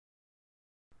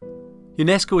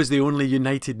UNESCO is the only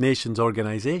United Nations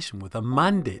organisation with a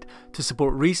mandate to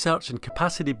support research and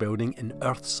capacity building in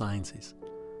earth sciences.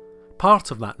 Part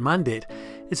of that mandate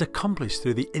is accomplished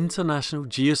through the International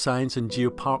Geoscience and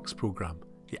Geoparks programme,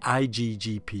 the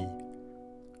IGGP.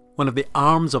 One of the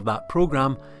arms of that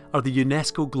programme are the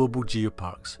UNESCO Global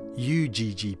Geoparks,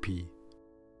 UGGP.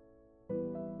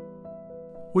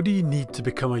 What do you need to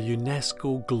become a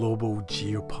UNESCO Global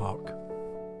Geopark?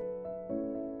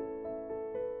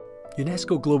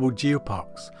 UNESCO Global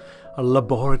Geoparks are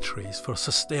laboratories for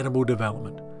sustainable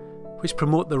development, which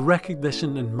promote the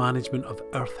recognition and management of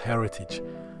Earth heritage,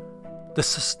 the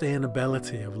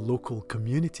sustainability of local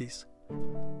communities,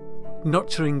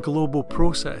 nurturing global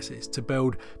processes to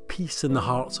build peace in the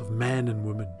hearts of men and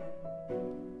women.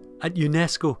 At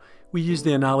UNESCO, we use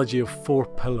the analogy of 4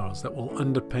 pillars that will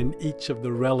underpin each of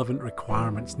the relevant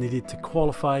requirements needed to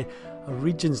qualify a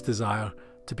region's desire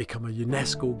to become a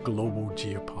UNESCO Global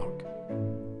Geopark,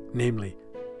 namely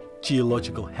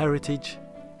geological heritage,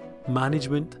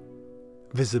 management,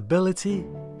 visibility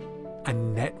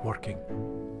and networking.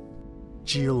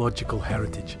 Geological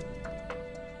heritage.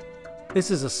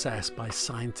 This is assessed by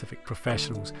scientific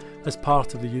professionals as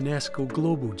part of the UNESCO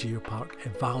Global Geopark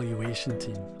evaluation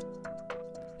team.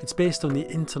 It's based on the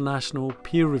international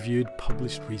peer-reviewed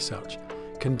published research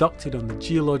conducted on the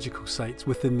geological sites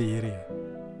within the area.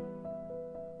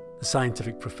 The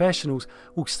scientific professionals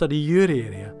will study your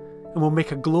area and will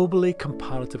make a globally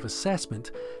comparative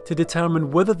assessment to determine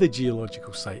whether the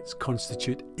geological sites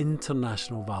constitute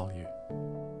international value.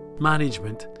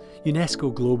 Management.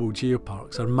 UNESCO Global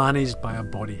Geoparks are managed by a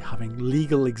body having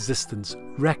legal existence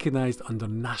recognised under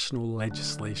national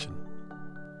legislation.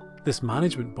 This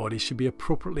management body should be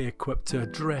appropriately equipped to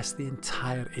address the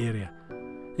entire area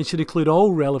and should include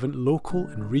all relevant local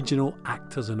and regional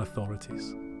actors and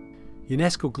authorities.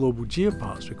 UNESCO Global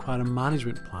Geoparks require a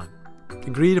management plan,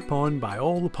 agreed upon by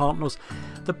all the partners,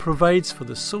 that provides for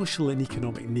the social and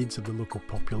economic needs of the local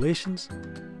populations,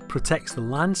 protects the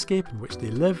landscape in which they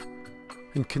live,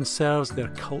 and conserves their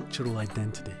cultural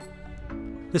identity.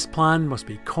 This plan must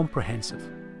be comprehensive,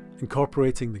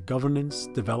 incorporating the governance,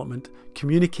 development,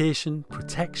 communication,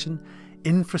 protection,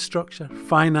 infrastructure,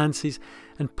 finances,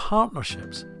 and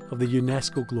partnerships of the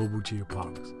UNESCO Global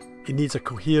Geoparks. It needs a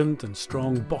coherent and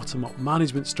strong bottom-up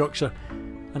management structure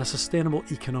and a sustainable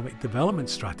economic development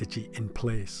strategy in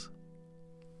place.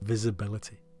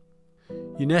 Visibility.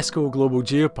 UNESCO Global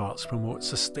Geoparks promote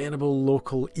sustainable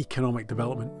local economic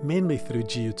development mainly through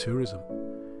geotourism.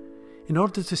 In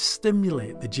order to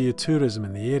stimulate the geotourism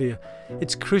in the area,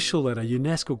 it's crucial that a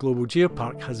UNESCO Global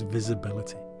Geopark has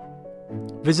visibility.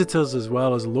 Visitors as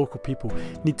well as local people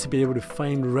need to be able to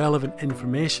find relevant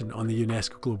information on the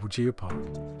UNESCO Global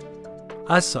Geopark.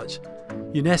 As such,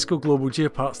 UNESCO Global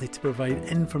Geoparks need to provide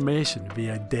information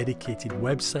via a dedicated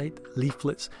website,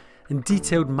 leaflets and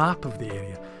detailed map of the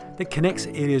area that connects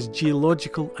the area's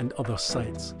geological and other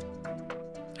sites.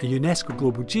 A UNESCO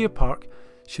Global Geopark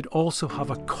should also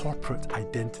have a corporate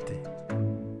identity.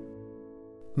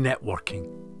 Networking.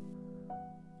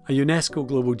 A UNESCO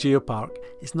Global Geopark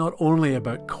is not only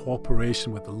about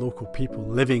cooperation with the local people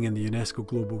living in the UNESCO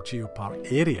Global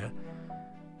Geopark area,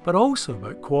 but also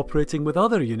about cooperating with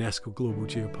other UNESCO Global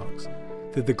Geoparks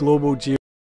through the Global Geopark.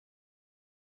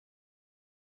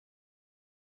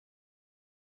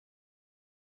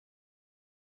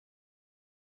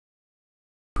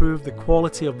 Improve the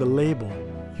quality of the label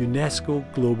UNESCO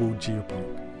Global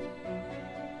Geopark.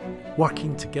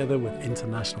 Working together with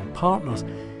international partners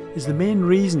is the main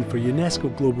reason for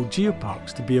UNESCO Global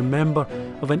Geoparks to be a member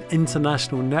of an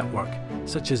international network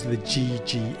such as the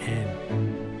GGN.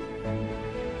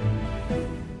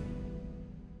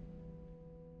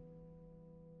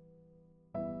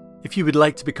 If you would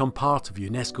like to become part of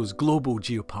UNESCO's Global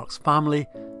Geoparks family,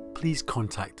 please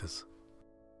contact us.